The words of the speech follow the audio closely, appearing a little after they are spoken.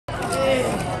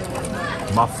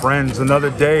My friends,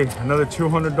 another day, another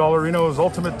 $200 Reno's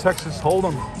Ultimate Texas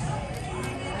Hold'em.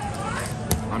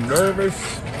 I'm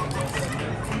nervous.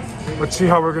 Let's see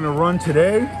how we're gonna run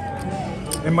today.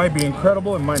 It might be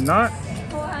incredible, it might not.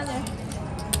 400.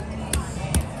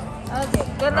 Okay,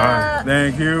 good luck. Right,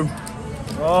 thank you.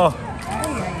 Oh,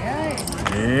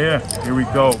 yeah, here we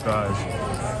go, guys.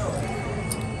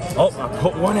 Oh, I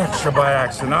put one extra by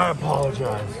accident, I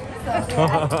apologize.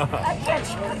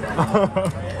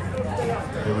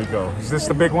 Here we go. Is this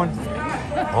the big one?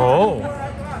 Oh.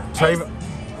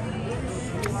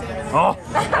 Oh,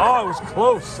 it was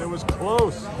close. It was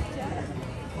close.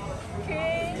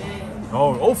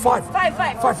 Oh, five.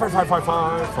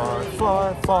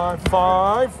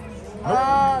 Five. Nope.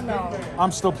 Oh, no.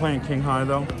 I'm still playing King High,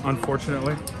 though,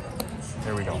 unfortunately.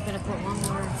 There we go. You could have put one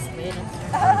more spade in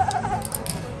there.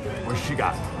 What's she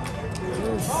got?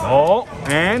 Oh,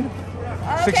 and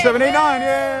 6, 7, 8, 9.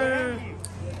 Yay!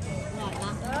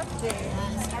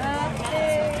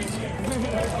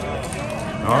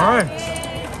 All right.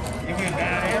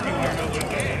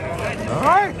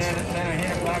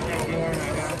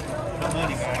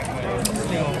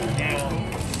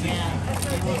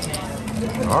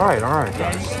 All right. All right,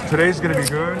 guys. Today's gonna be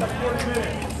good.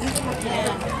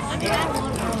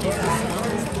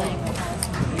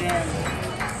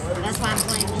 That's why I'm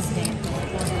playing this game.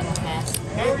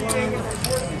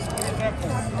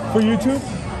 For YouTube?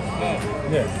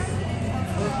 Yeah.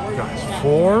 Guys,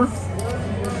 4.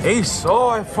 Ace. Oh,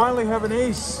 I finally have an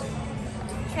ace.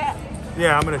 Check.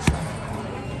 Yeah, I'm gonna check.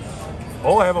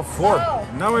 Oh, I have a 4.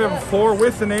 Now we have a 4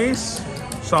 with an ace.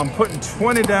 So I'm putting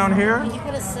 20 down here. Can you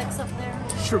put a 6 up there?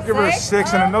 Sure, give her a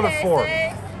 6 and another 4.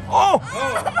 Oh!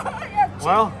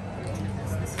 Well,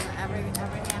 Every hand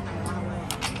I want to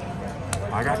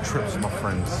win. I got trips, my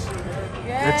friends.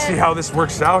 Let's see how this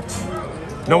works out.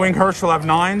 Knowing her, she'll have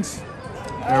 9s.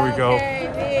 There we go.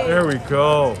 There we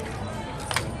go.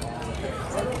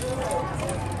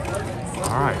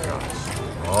 All right, guys.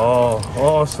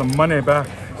 Oh, some money back.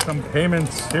 Some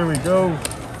payments. Here we go.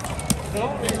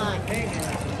 Good luck. Yeah,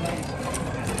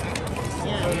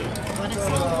 but it's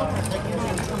not over. Like you're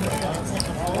going to come to it's like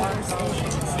a Boulder station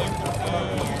in Santa Fe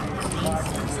and Main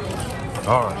Station.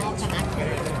 All right. All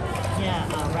connected.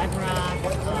 Yeah, Red Rock,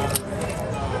 Green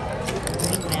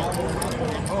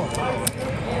Valley, all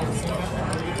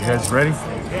connected. You guys ready?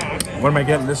 What am I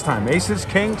getting this time? Aces,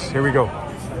 kings? Here we go.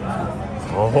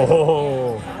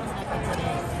 Oh!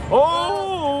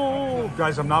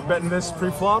 Guys, I'm not betting this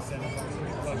pre-flop.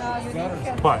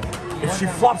 But if she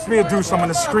flops me a deuce, I'm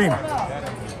gonna scream.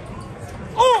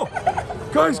 Oh!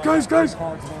 Guys,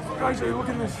 hey, look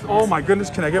at this. Oh my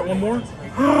goodness, can I get one more?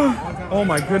 Oh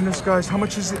my goodness, guys, how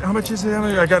much is it?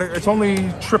 I got it. It's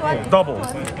only double.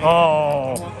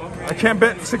 Oh, I can't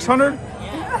bet 600? All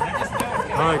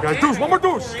right, guys, deuce, one more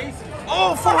deuce.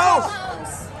 Oh, full house.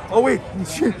 Oh wait,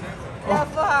 shit. Yeah,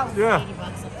 full house. Yeah. $80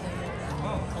 up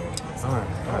there. All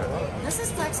right. This is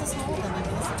Texas Hold'em. I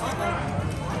mean,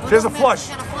 this is She has a flush.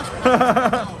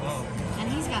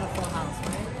 And he's got a full house,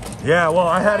 right? Yeah, well,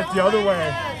 I had it the other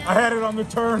way. I had it on the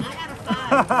turn. I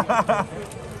got a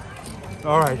 5.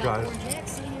 All right, guys. Jack,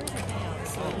 see, here's your payout.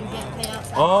 So you get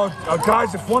payouts. Oh,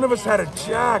 guys, if one of us had a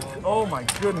jack, oh my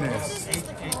goodness. This is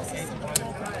the closest in the poker.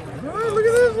 Look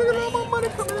at this, look at all my money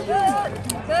coming in.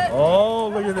 Oh,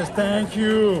 look at this, thank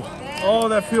you. Oh,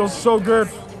 that feels so good.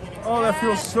 Oh, that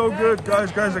feels so good.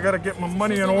 Guys, I gotta get my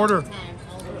money in order.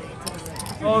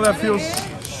 Oh, that feels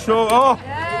so,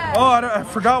 I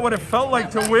forgot what it felt like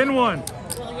to win one.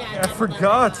 I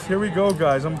forgot. Here we go,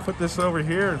 guys. I'm gonna put this over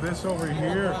here, this over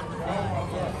here.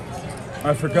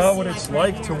 I forgot what it's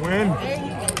like to win.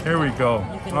 Here we go.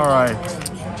 All right.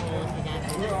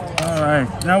 All right.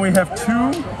 Now we have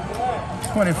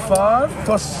 225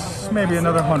 plus maybe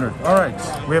another 100. All right.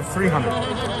 We have 300.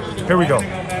 Here we go.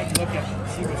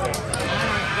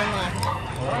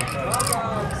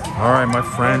 All right, my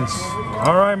friends.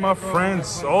 All right, my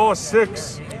friends. Oh, a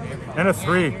 6 and a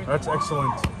 3. That's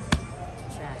excellent.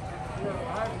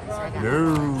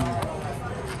 No.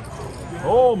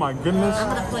 Oh my goodness. I'm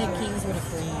going to play kings with a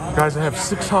queen. Guys, I have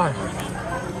 6 high.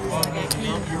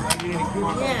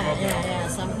 Yeah.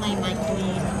 So I'm playing my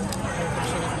queen.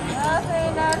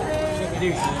 Nothing.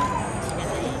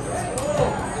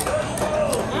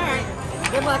 All right.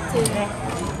 Good luck to you.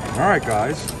 All right,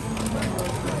 guys.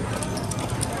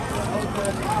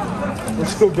 We're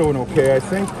still doing okay, I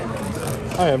think.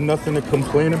 I have nothing to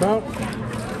complain about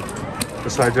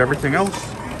besides everything else.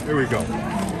 Here we go.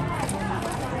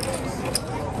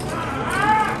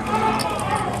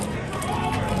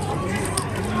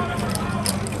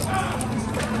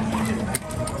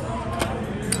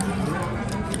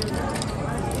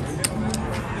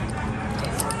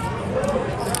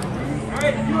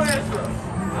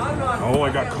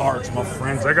 got cards, my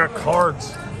friends. I got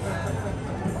cards.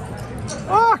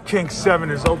 Ah, King 7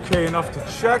 is okay enough to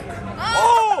check.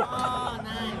 Oh!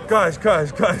 Nice.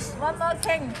 Guys. One more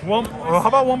king. How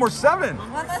about one more 7? One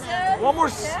more seven. One more,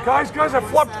 guys, I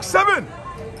flopped 7.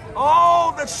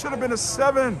 Oh, that should have been a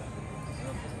 7.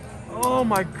 Oh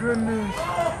my goodness.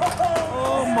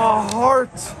 Oh my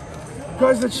heart.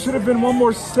 Guys, that should have been one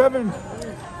more 7.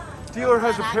 Dealer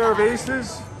has a pair of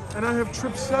aces, and I have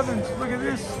trip 7s. Look at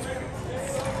this.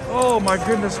 Oh my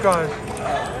goodness, guys.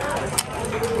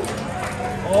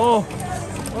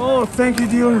 Oh, thank you,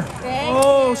 dealer.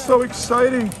 Oh, so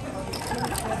exciting.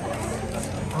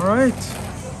 All right.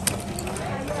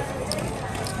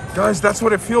 Guys, that's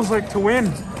what it feels like to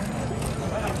win.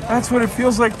 That's what it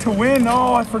feels like to win.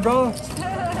 Oh, I forgot.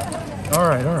 All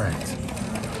right.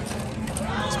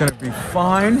 It's gonna be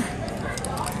fine.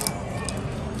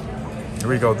 Here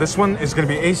we go. This one is gonna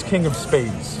be Ace King of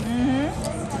Spades.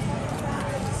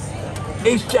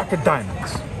 Ace Jack of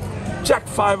Diamonds. Jack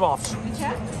 5 offs.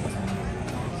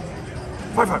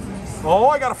 5. Oh,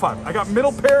 I got a 5. I got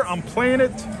middle pair. I'm playing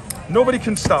it. Nobody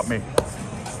can stop me.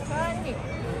 20.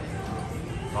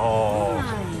 Oh.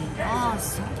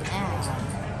 Awesome.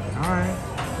 All right.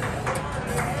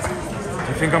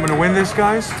 You think I'm gonna win this,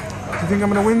 guys? You think I'm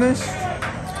gonna win this?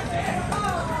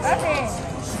 Nothing.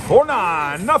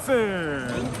 4-9, nothing.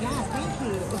 Yeah, thank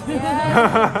you.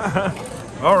 Yeah.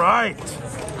 All right.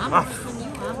 I'm worse than you.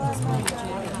 I'm just playing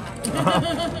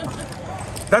Jack.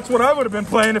 That's what I would have been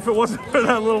playing if it wasn't for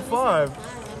that little 5.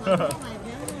 Oh my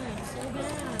god, so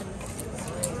bad.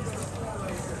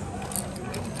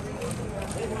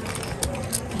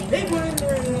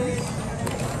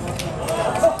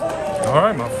 All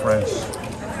right, my friends.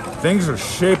 Things are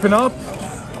shaping up.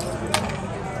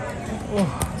 Oh,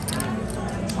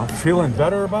 I'm feeling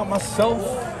better about myself.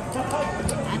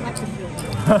 I'd like to feel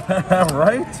that.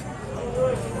 Right?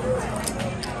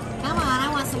 Come on, I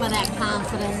want some of that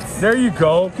confidence. There you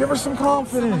go. Give her some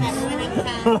confidence. That winning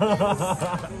confidence.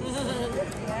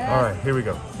 All right, here we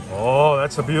go. Oh,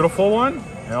 that's a beautiful one.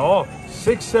 And oh,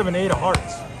 6, 7, 8 of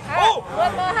hearts. Oh!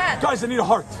 One more hat. Guys, I need a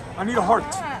heart. I need a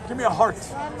heart. Give me a heart.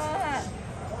 One more hat.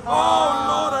 Oh,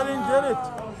 Lord, I didn't get it.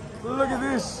 Look at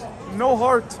this. No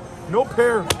heart. No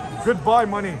pair. Goodbye,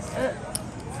 money.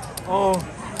 Oh,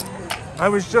 I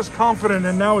was just confident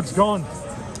and now it's gone.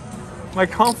 My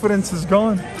confidence is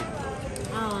gone.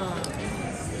 Oh.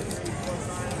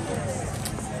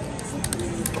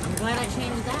 I'm glad I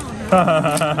changed down.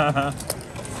 Huh?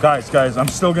 Guys, I'm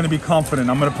still going to be confident.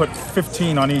 I'm going to put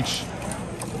 15 on each.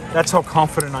 That's how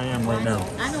confident I am right now.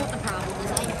 I know what the problem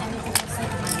is. I need to set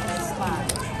my spot.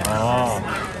 Oh.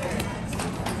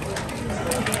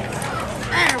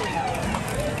 There we go.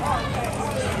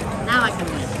 Now I can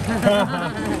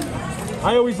win.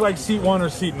 I always like seat 1 or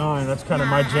seat 9. That's kind of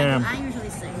my jam. I usually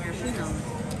sit here. She knows.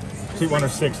 Seat 1 or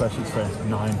 6, I should say.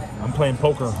 9. I'm playing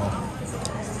poker.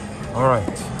 All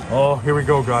right. Oh, here we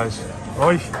go, guys.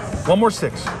 Oh, one more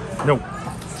 6. No,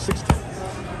 16.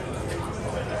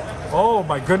 Oh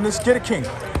my goodness! Get a king.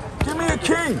 Give me a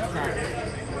king.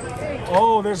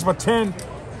 Oh, there's my 10.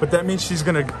 But that means she's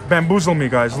gonna bamboozle me,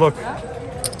 guys. Look.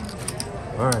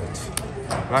 All right,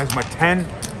 guys, my 10.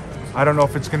 I don't know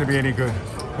if it's gonna be any good.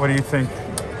 What do you think?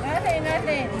 Nothing.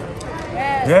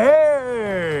 Yeah.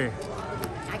 Yay!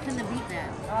 I couldn't have beat that.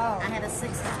 Oh. I had a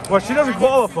 6. Well, she doesn't I had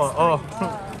qualify. 6-3. Oh.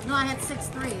 No, I had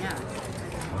 6-3. Yeah.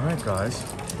 All right, guys.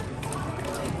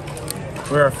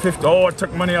 We're at 50. Oh, I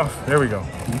took money off. There we go.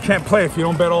 You can't play if you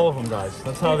don't bet all of them, guys.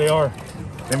 That's how they are.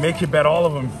 They make you bet all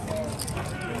of them.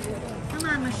 Come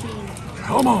on, machine.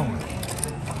 Come on.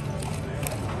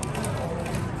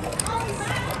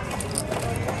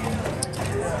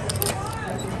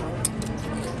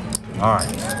 All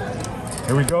right.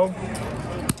 Here we go.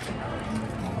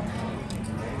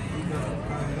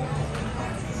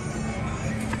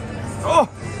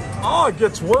 Oh, it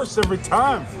gets worse every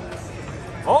time.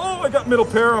 Oh, I got middle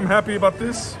pair. I'm happy about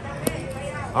this.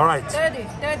 All right. 30.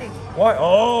 What?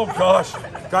 Oh, gosh.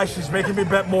 Guys, she's making me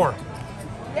bet more.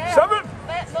 Yeah. 7.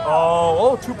 Bet more.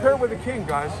 Oh, 2 pair with a king,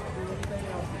 guys.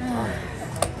 All right.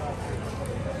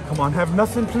 Come on, have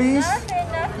nothing, please.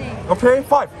 Nothing. Okay,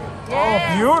 5. Yes,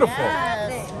 Oh, beautiful.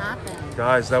 Yes, not bad.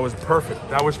 Guys, that was perfect.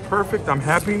 That was perfect. I'm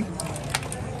happy.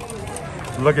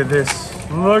 Look at this.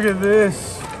 Look at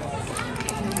this.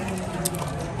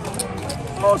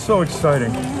 Oh, so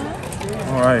exciting.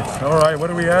 All right. What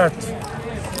are we at?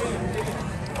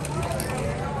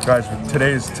 Guys,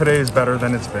 today is better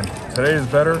than it's been. Today is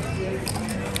better.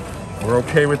 We're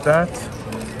okay with that.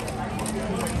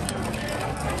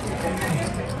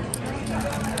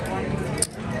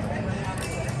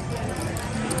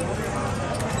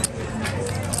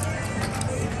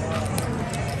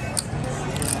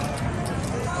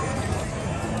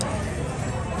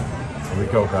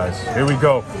 go, guys. Here we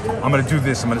go. I'm gonna do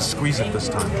this. I'm gonna squeeze it this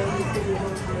time.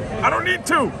 I don't need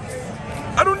to.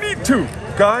 I don't need to,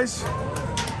 guys.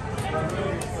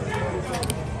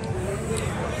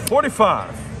 45.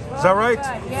 Is that right?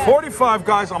 Yeah. 45,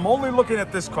 guys. I'm only looking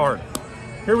at this card.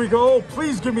 Here we go.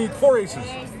 Please give me 4 aces.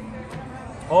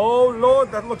 Oh,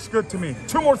 Lord, that looks good to me.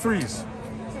 2 more 3s.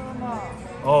 2 more.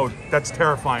 Oh, that's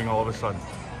terrifying all of a sudden.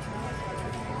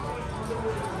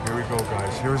 Here we go,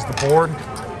 guys. Here's the board.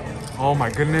 Oh, my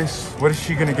goodness. What is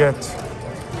she going to get?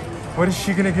 What is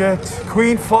she going to get?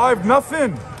 Queen 5,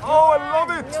 nothing. Oh, I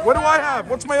love it. What do I have?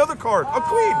 What's my other card? A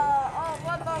queen.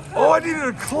 One more. Oh, I needed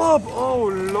a club. Oh,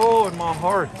 Lord, my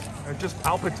heart. It just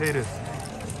palpitated.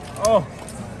 Oh.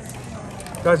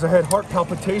 Guys, I had heart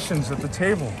palpitations at the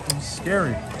table. It was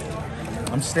scary.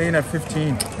 I'm staying at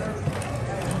 15.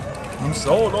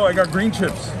 Oh, no, I got green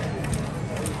chips.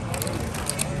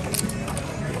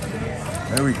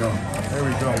 There we go. There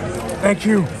we go. Thank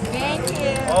you. Thank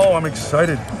you. Oh, I'm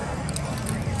excited.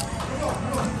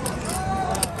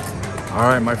 All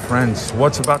right, my friends.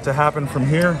 What's about to happen from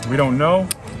here? We don't know.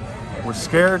 We're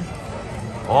scared.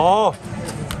 Oh,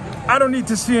 I don't need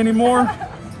to see anymore.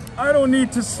 I don't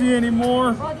need to see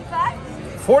anymore. 45?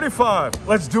 45.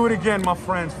 Let's do it again, my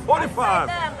friends. 45.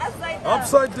 Upside down.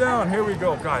 Upside down. Here we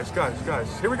go, guys.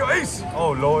 Here we go. Ace.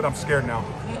 Oh, Lord, I'm scared now.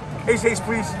 Ace,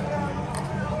 please.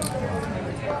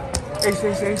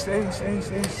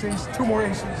 Ace. 2 more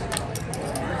aces.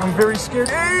 I'm very scared.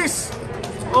 Ace.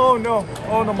 Oh, no,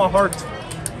 my heart.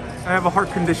 I have a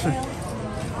heart condition.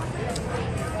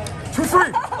 2,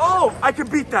 3. Oh, I could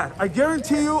beat that. I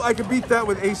guarantee you I could beat that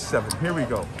with ace 7. Here we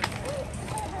go.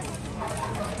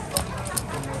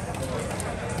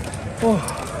 Oh.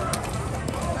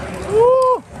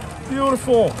 Woo,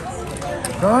 beautiful.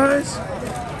 Guys,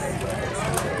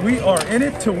 we are in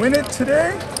it to win it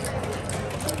today.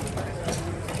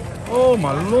 Oh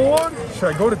my Lord.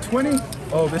 Should I go to 20?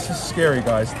 Oh, this is scary,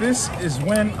 guys. This is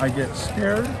when I get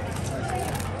scared.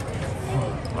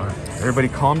 All right, everybody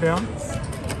calm down.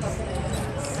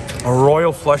 A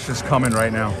royal flush is coming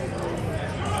right now.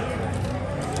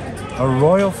 A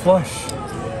royal flush.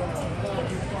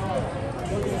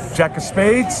 Jack of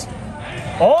spades.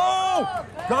 Oh,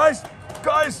 guys.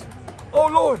 Oh,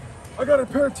 Lord. I got a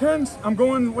pair of 10s. I'm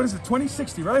going, what is it, 20,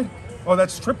 60, right? Oh,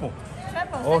 that's triple.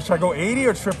 Oh, should I go 80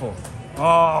 or triple?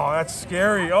 Oh, that's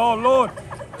scary. Oh, Lord.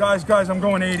 Guys, I'm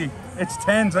going 80. It's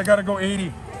 10s. I got to go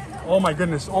 80. Oh, my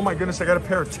goodness. I got a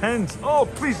pair of 10s. Oh,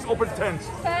 please open 10s.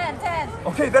 10.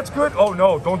 Okay, that's good. Oh,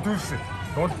 no. Don't do shit.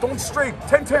 Don't straight.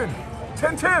 10.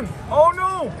 Oh,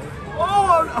 no.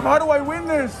 Oh, how do I win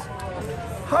this?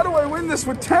 How do I win this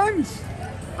with 10s?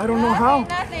 I don't know how.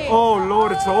 Nothing. Oh,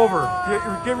 Lord, it's over.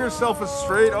 Give yourself a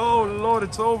straight. Oh, Lord,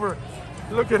 it's over.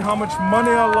 Look at how much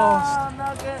money I lost.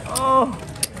 Oh, no good.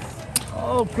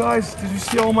 Oh, guys, did you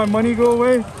see all my money go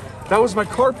away? That was my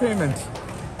car payment.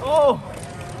 Oh,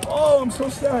 I'm so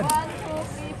sad. 1,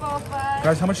 2, 3, 4, 5.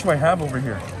 Guys, how much do I have over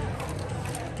here?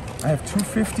 I have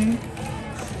 250.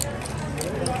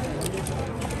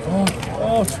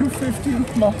 Oh,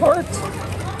 250. My heart.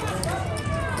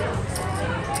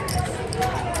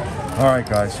 All right,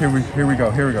 guys, here we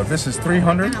go. This is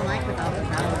 300. I like with all the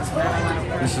colors, but I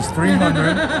want to This is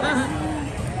 300.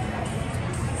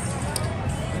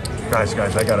 Guys,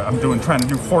 I'm trying to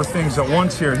do 4 things at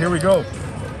once here. Here we go.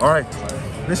 All right,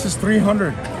 this is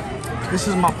 300. This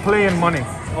is my playing money.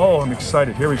 Oh, I'm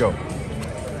excited. Here we go.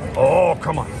 Oh,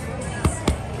 come on.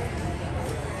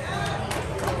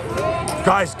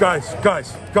 Guys.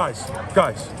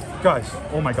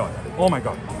 Oh my God.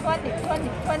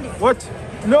 20. What?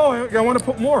 No, I want to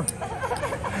put more.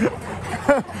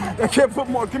 I can't put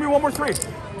more. Give me 1 more 3. Give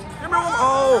me 1 more.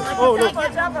 Oh,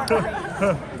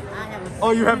 no.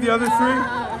 Oh, you have the other 3?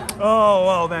 Oh,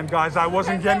 well then, guys, I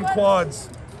wasn't getting quads.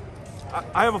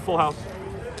 I have a full house.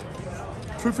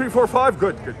 2, 3, 4, 5.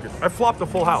 Good. I flopped a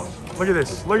full house. Look at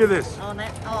this. Oh,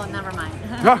 never mind.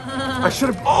 I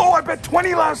should have. Oh, I bet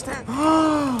 20 last hand.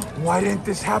 Why didn't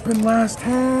this happen last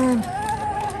hand?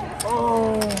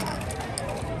 Oh.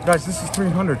 Guys, this is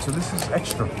 300, so this is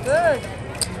extra. Good.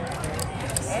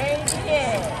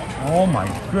 80. Oh my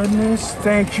goodness.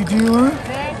 Thank you, dealer.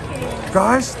 Thank you.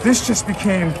 Guys, this just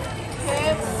became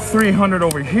 300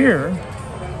 over here.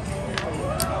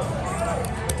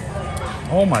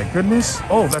 Oh my goodness.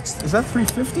 Oh, is that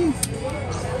 350?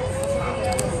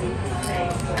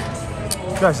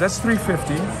 Guys, that's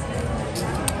 350.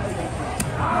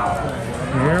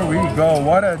 Here we go.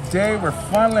 What a day. We're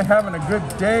finally having a good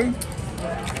day.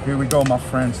 Here we go, my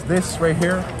friends. This right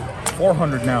here,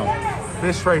 400 now.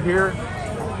 This right here,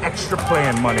 extra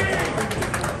playing money.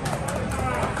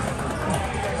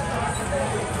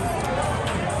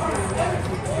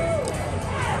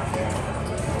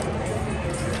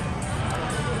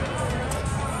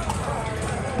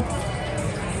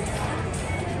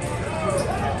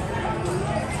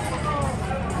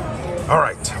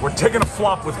 taking a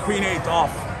flop with Queen 8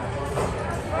 off.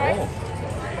 Oh.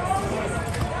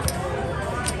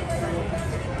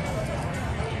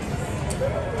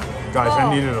 Guys,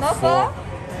 I needed a 4.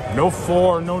 No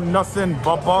 4, no nothing.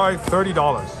 Bye-bye, $30.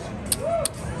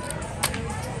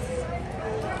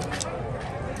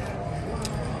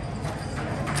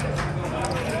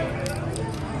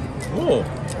 Oh.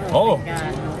 Oh.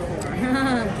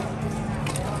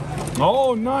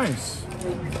 Oh, nice.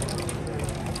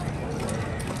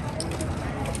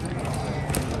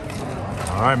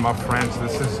 All right, my friends,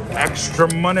 this is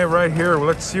extra money right here.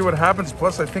 Let's see what happens.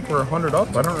 Plus, I think we're 100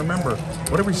 up. I don't remember.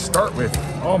 What did we start with?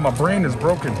 Oh, my brain is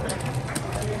broken.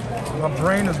 My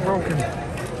brain is broken.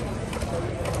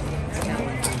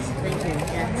 Thank you.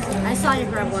 Yeah. I saw you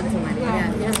grab one too many.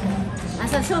 Yeah. I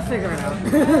said she'll figure it out.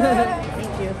 Thank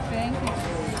you. Thank you.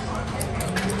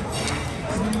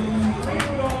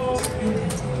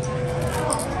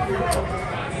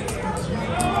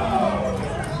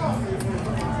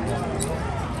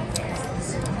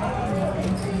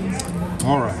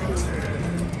 All right.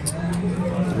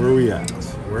 Where are we at?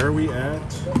 Where are we at?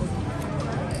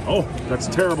 Oh, that's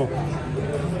terrible.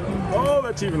 Oh,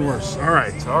 that's even worse. All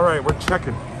right, we're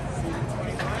checking.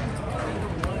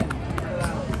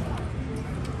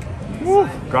 Woo.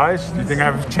 Guys, do you think I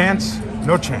have a chance?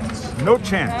 No chance. No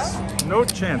chance. No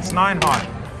chance. 9 high.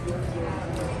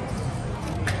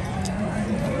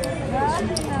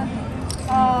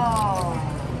 Oh.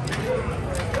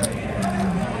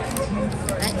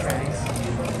 That tries.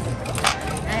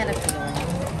 I had a feeling.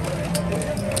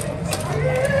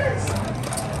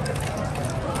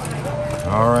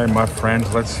 All right, my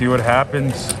friends, let's see what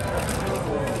happens.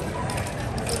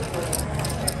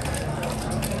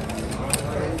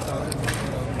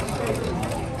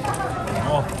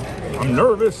 Oh, I'm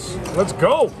nervous. Let's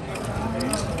go.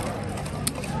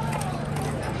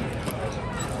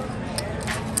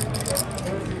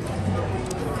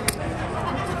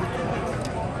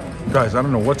 Guys, I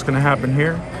don't know what's going to happen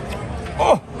here.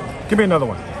 Oh, give me another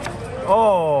one.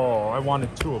 Oh, I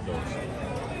wanted 2 of those.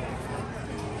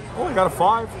 Oh, I got a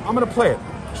 5. I'm going to play it.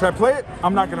 Should I play it?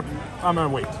 I'm not going to. I'm going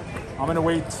to wait. I'm going to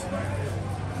wait.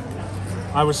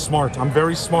 I was smart. I'm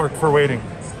very smart for waiting.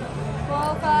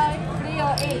 4, 5, 3,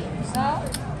 or 8. No?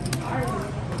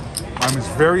 I was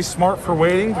very smart for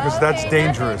waiting because that's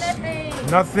dangerous.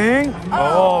 Nothing?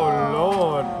 Oh,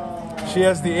 Lord. She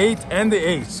has the 8 and the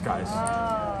ace, guys.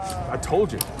 I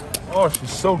told you. Oh,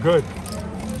 she's so good.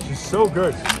 She's so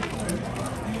good.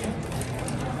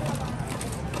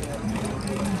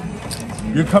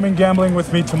 You're coming gambling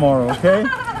with me tomorrow, okay?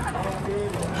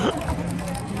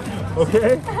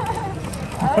 Okay?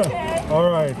 Okay. All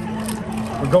right.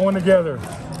 We're going together.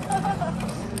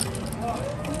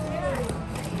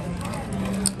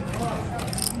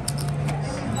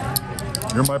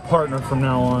 You're my partner from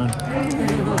now on.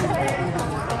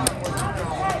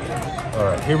 All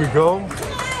right, here we go.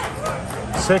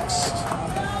 6.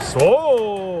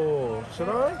 So, should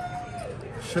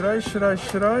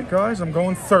I? Guys, I'm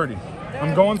going 30.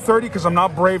 I'm going 30 because I'm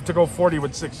not brave to go 40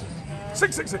 with 6s.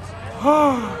 6, 6, 6.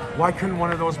 Why couldn't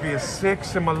one of those be a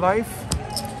 6 in my life?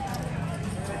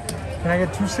 Can I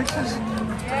get 2 6s?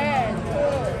 Yes.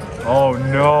 Oh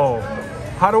no.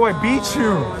 How do I beat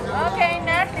you? Okay,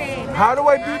 nothing. How do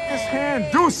I beat this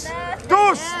hand? Deuce!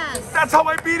 Deuce! Yes. That's how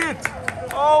I beat it!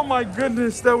 Oh my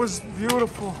goodness, that was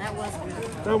beautiful. That was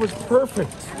beautiful. That was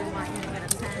perfect. I didn't want you to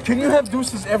get a 10. Can you have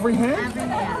deuces every hand? Every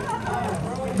hand.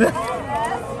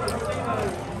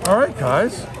 All right,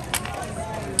 guys.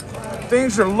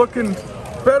 Things are looking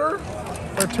better.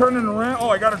 They're turning around. Oh,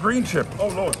 I got a green chip. Oh,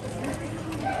 Lord.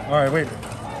 All right, wait.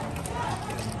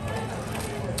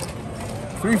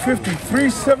 350,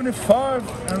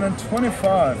 375, and then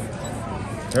 25.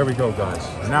 There we go, guys.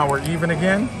 Now we're even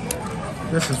again.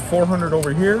 This is 400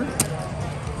 over here.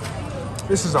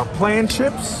 This is our plan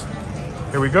chips.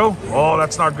 Here we go. Oh,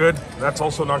 that's not good. That's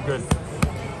also not good.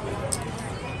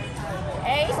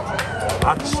 Ace.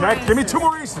 I check. Give me 2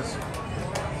 more aces.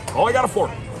 Oh, I got a 4.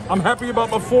 I'm happy about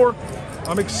my 4.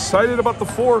 I'm excited about the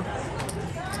 4.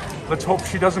 Let's hope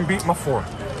she doesn't beat my 4.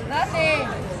 Nothing.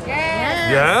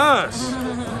 Yes. Yes.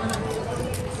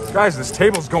 Guys, this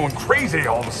table's going crazy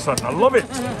all of a sudden. I love it.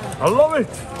 I love it.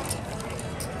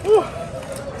 Whew.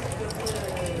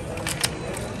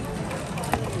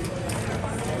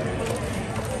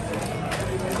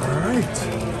 All right.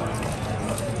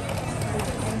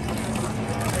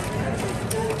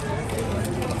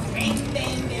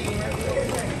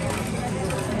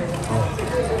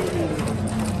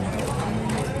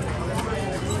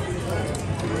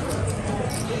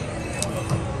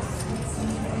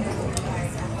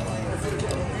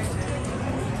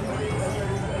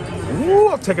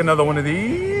 take another one of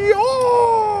these.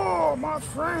 Oh, my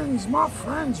friends,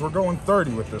 we're going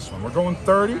 30 with this one. We're going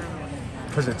 30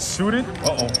 because it's suited.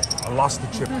 Uh-oh, I lost the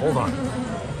chip. Hold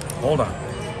on.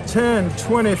 10,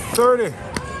 20, 30.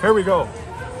 Here we go.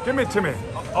 Give it to me.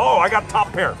 Oh, I got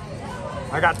top pair.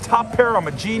 I'm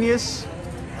a genius.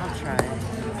 I'll try it.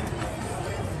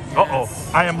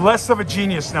 Uh-oh, I am less of a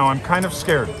genius now. I'm kind of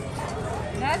scared.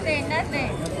 Nothing.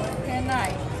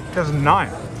 10-9. Because 9,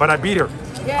 but I beat her.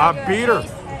 Yeah, I beat her. ace.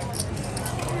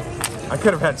 I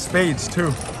could have had spades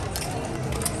too.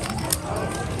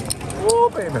 Oh,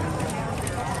 baby.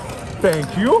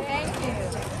 Thank you. Thank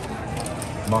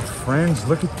you. My friends,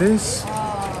 look at this.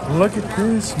 Look at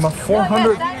this. My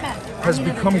 400 has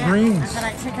become greens. I said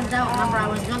I chickened out. Remember, I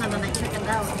was gonna, then I chickened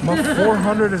out. My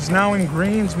 400 is now in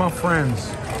greens, my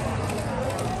friends.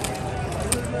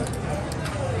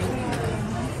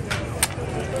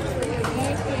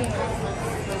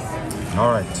 All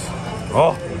right.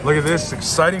 Oh, look at this.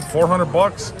 Exciting. 400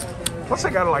 bucks. Plus I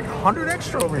got like 100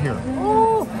 extra over here.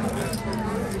 Oh.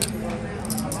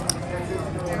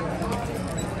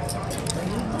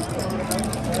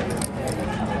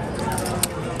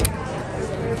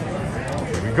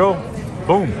 Here we go.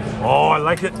 Boom. Oh, I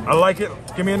like it.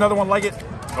 Give me another one like it.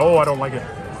 Oh, I don't like it.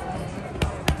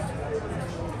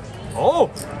 Oh,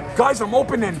 guys, I'm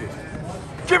open-ended.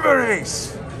 Give her an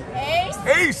ace.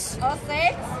 Ace. Or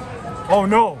 6. Oh,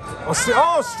 no. Oh,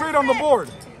 straight on the board.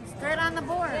 Straight on the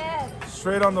board. Yes.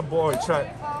 Straight on the board.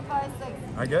 Check. 4, 5, 6.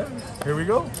 I get it. Here we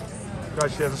go.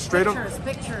 Guys, she has a straight on.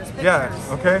 Pictures. Yeah.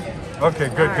 Okay. Okay.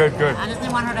 Good. Good. I just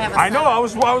didn't want her to have a I know.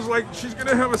 seven. I was like, she's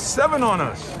gonna have a 7 on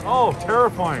us. Oh,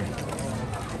 terrifying.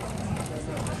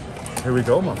 Here we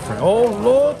go, my friend. Oh,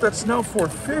 look, that's now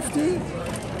 450.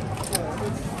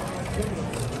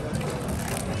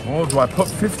 Oh, do I put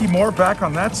 50 more back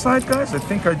on that side, guys? I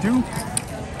think I do.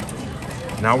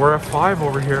 Now we're at 5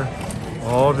 over here.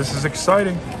 Oh, this is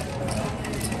exciting.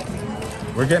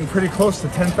 We're getting pretty close to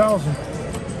 10,000.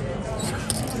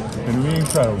 It's gonna be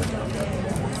incredible.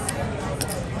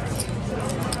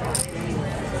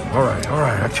 All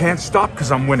right. I can't stop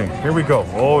because I'm winning. Here we go.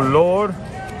 Oh, Lord.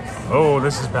 Oh,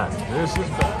 this is bad.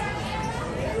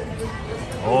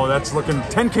 Oh, that's looking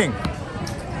 10 king.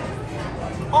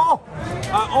 Oh,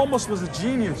 I almost was a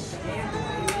genius.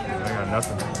 I got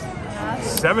nothing.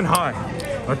 7 high.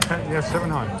 Okay, yeah, 7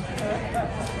 high.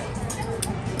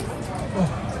 Oh.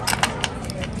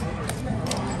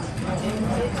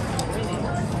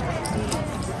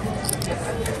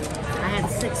 I had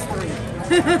 6-3.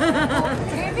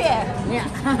 Trivia. Yeah.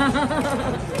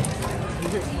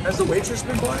 Has the waitress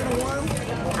been by in a while?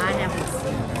 I haven't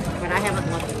seen her, but I haven't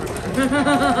looked for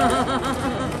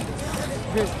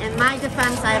her. In my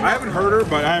defense, I haven't heard her,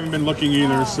 but I haven't been looking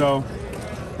either, so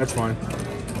that's fine.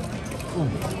 Ooh.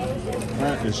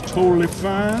 That is totally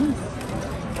fine.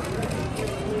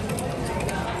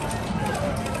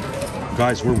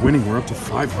 Guys, we're winning. We're up to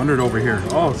 500 over here.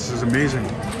 Oh, this is amazing.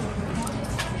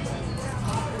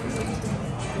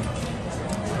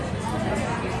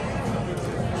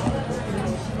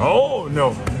 Oh,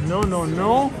 no.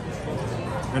 No.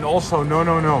 And also, no.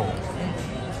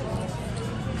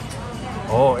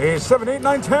 Oh, 8, 7, 8,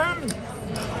 9, 10.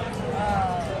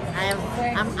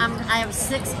 I have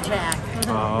 6 jack.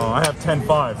 Oh, I have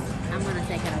 10-5. I'm gonna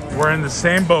take it away. We're in the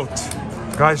same boat.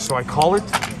 Guys, so I call it?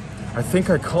 I think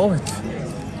I call it.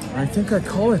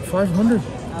 500.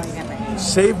 Oh, you got that.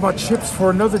 Save my chips for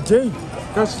another day.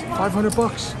 Guys, 500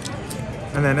 bucks.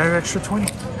 And then an extra 20.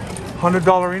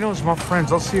 $100 Enos, my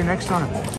friends. I'll see you next time.